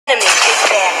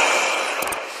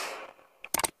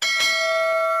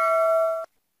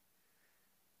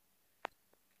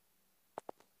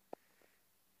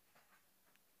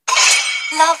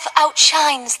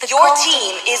shines the Your golden...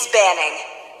 team is banning.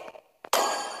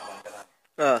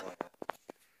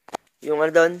 Yung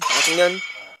ano doon? Akin yun?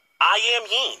 I am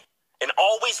Yin, and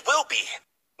always will be,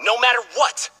 no matter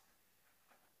what.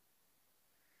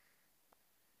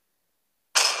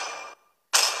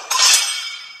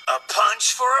 A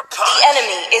punch for a punch. The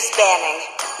enemy is banning.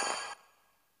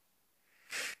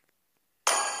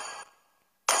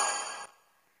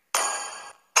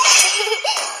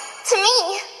 To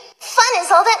me, fun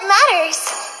is all that matters.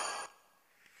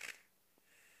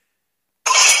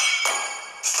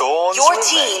 Thorns Your remain.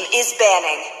 team is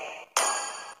banning.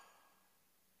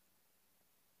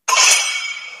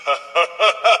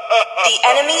 The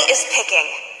enemy is picking.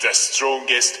 The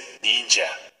strongest ninja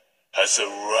has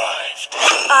arrived.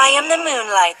 I am the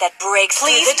moonlight that breaks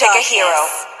Please through the pick a darkness. hero.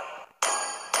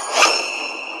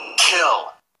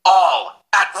 Kill all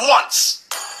at once.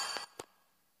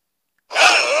 I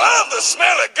love the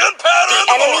smell of gunpowder The in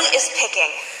the enemy morning. is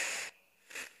picking.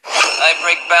 I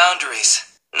break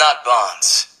boundaries, not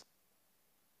bonds.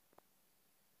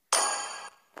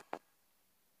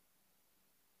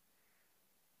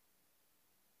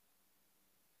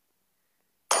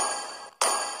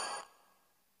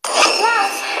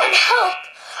 Love and hope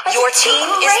are Your the two team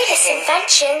is greatest picking.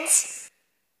 inventions.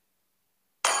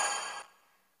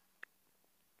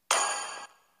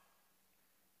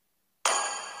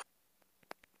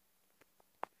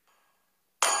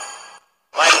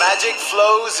 My magic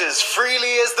flows as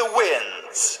freely as the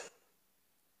winds.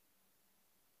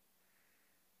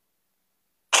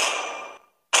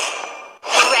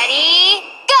 Ready,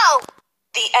 go!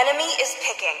 The enemy is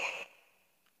picking.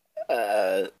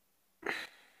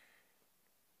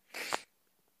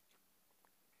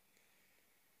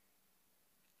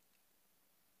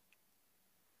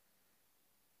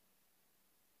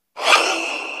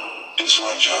 It's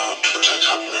my job to protect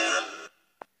Huckleberry.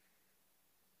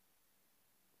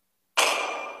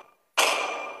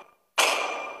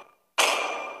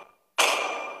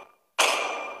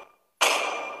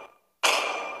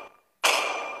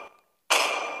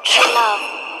 True love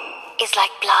is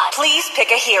like blood. Please pick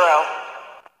a hero.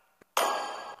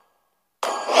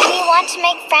 Do you want to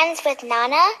make friends with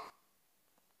Nana?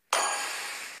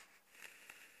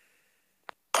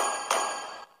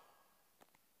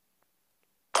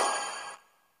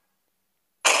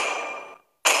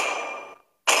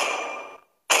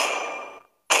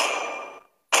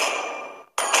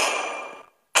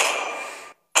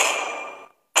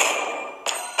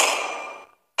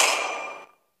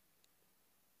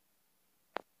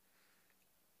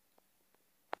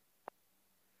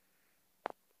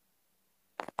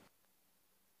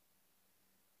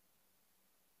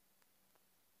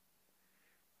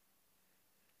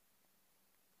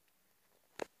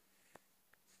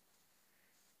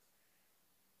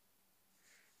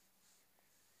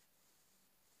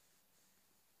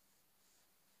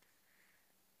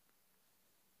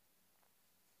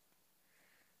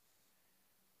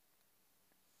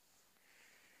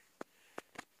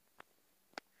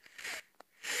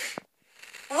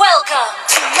 Welcome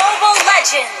to Mobile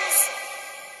Legends!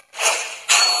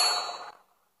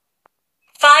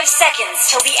 5 seconds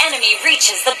till the enemy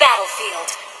reaches the battlefield.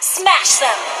 Smash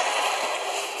them!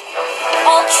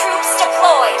 All troops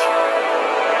deployed!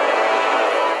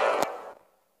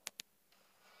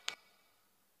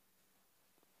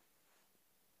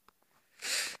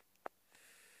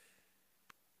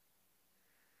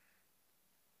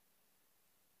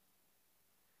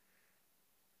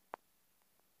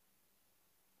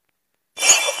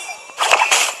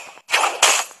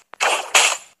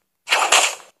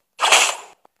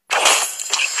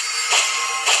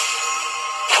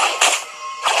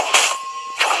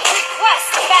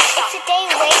 Request backup! It's a day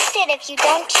wasted if you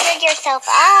don't cheer yourself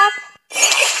up.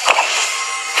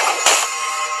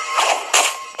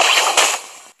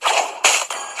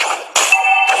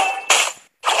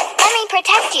 Let me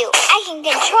protect you. I can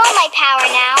control my power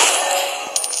now.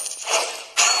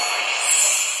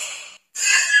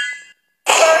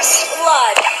 First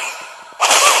blood!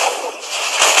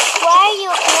 Why are you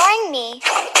ignoring me?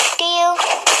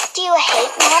 Do you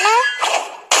hate Nana?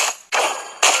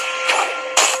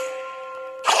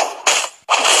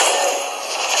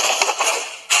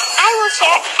 I will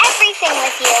share everything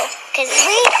with you, because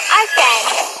we are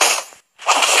friends.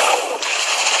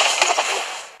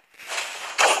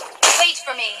 Wait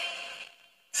for me.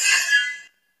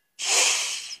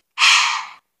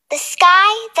 The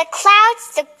sky, the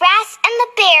clouds, the grass, and the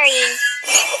berries.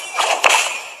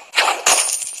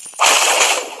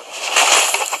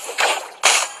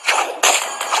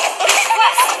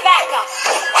 Request backup!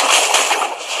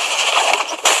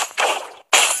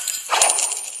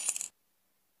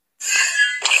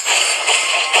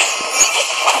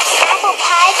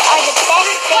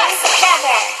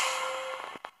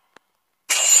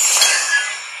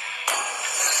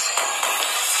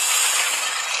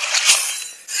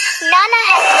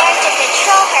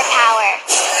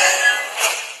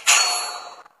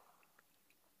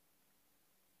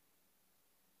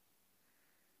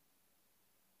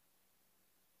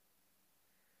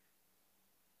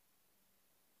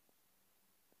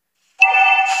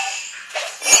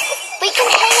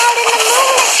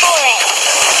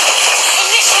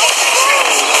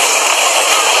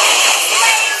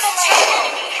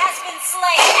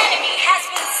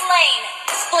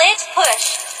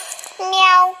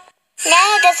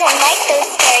 like those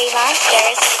scary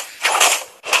monsters.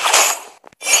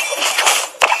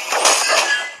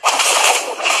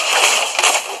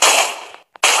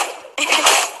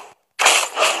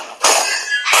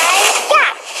 Hi-ya!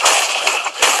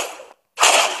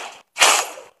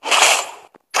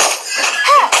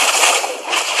 Huh.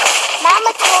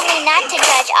 Mama told me not to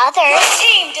judge Your others.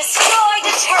 team destroyed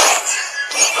a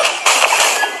turret.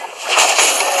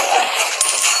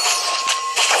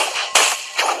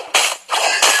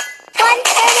 One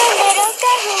for the little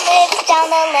girl who lives down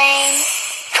the lane.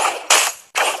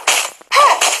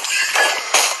 Huh.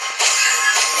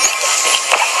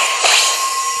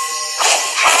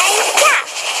 Hi-ya!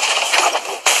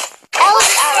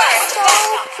 Elves are so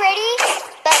pretty,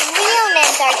 but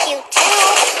leonins are cute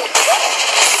too.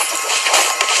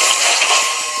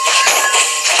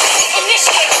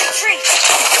 Initiate retreat.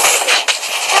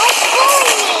 Don't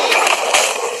bully me!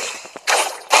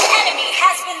 An enemy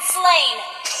has been slain.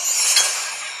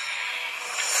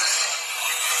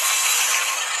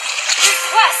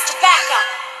 Request backup.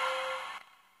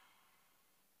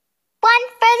 One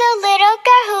for the little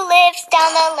girl who lives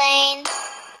down the lane.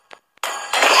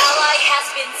 An ally has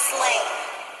been slain.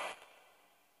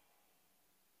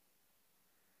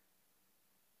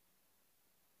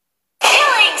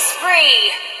 Killing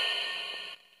spree.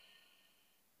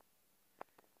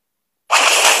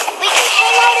 We can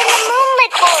hang out in the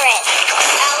moonlit forest.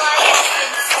 Ally has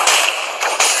been slain.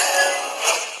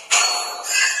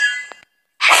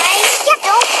 Hi-ya!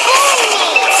 Don't bully me!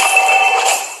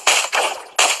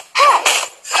 Huh.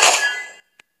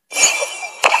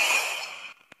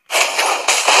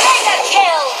 Mega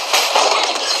kill.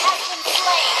 Enemy has been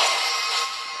slain.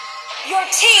 Your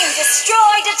team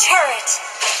destroyed a turret.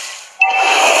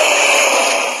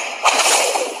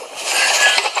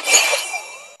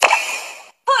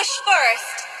 Push first.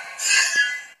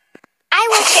 I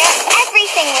will share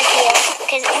everything with you,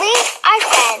 because we are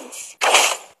friends.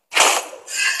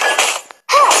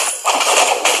 Huh.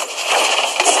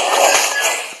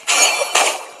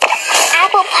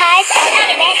 Apple pies are the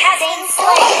Enemy best has been thing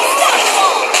slain.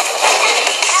 Stonewall. An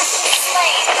enemy has been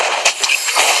slain.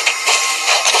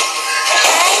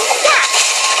 Hi-ya!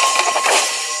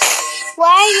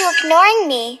 Why are you ignoring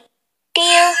me? Do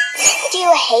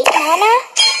you hate Mama?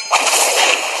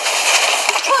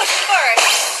 Push first.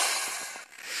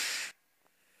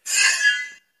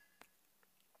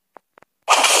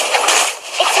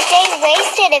 It's a day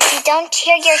wasted if you don't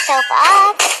cheer yourself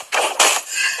up.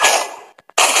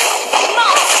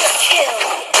 Monster kill.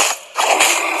 An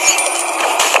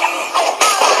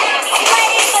ally has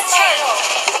slain the turtle.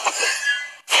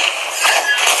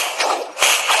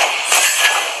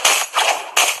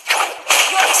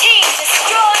 Your team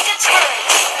destroyed a turret.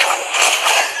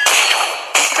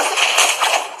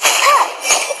 Huh.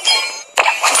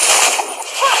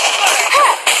 Push first.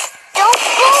 Huh. Don't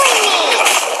bully me.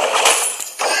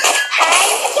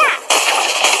 Hi-ya!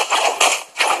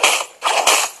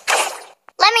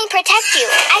 Let me protect you.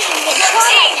 I can Your control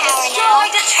my team power now.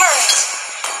 destroyed a turret.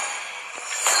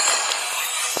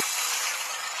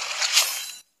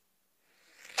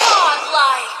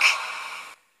 Godlike.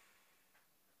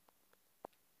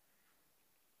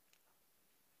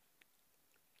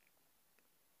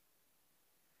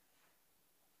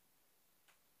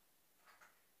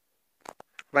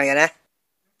 Kumain ka na?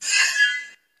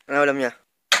 Ano alam niya?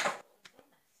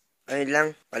 Ayun lang.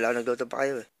 Wala ko nagluto pa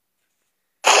kayo eh.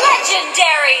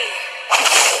 Legendary.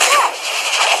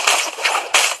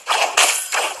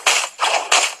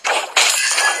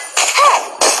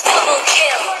 Double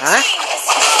kill. Your Huh? team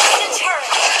destroyed a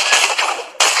turret.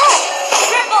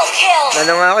 Triple kill.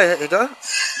 Ano nga ako eh. Ito?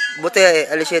 Buti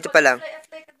eh. Alis 7 pa lang.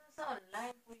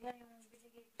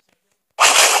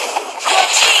 Your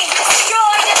team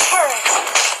destroyed a turret.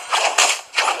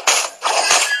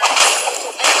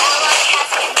 An ally has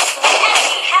been slain.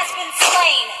 Enemy has been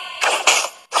slain.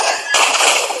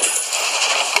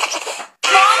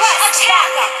 Launch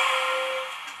attack.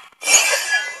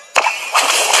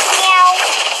 Meow.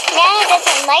 Nana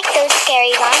doesn't like those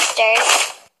scary monsters.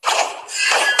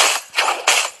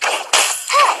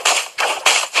 Huh.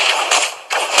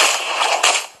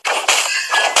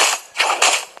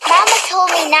 Mama told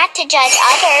me not to judge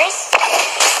others.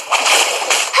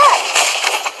 Huh.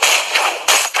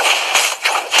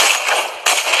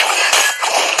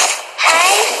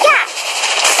 Hi-ya!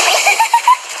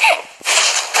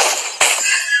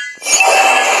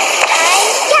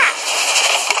 Hi-ya!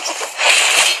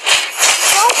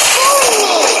 Don't bully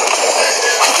me!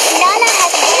 Nana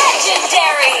has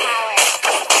Legendary. power.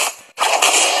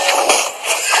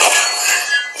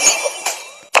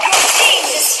 Your team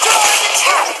destroyed a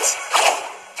turret.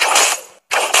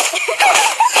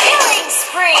 Killing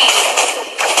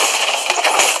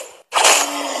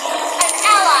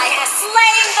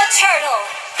turtle.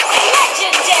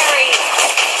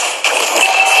 Legendary.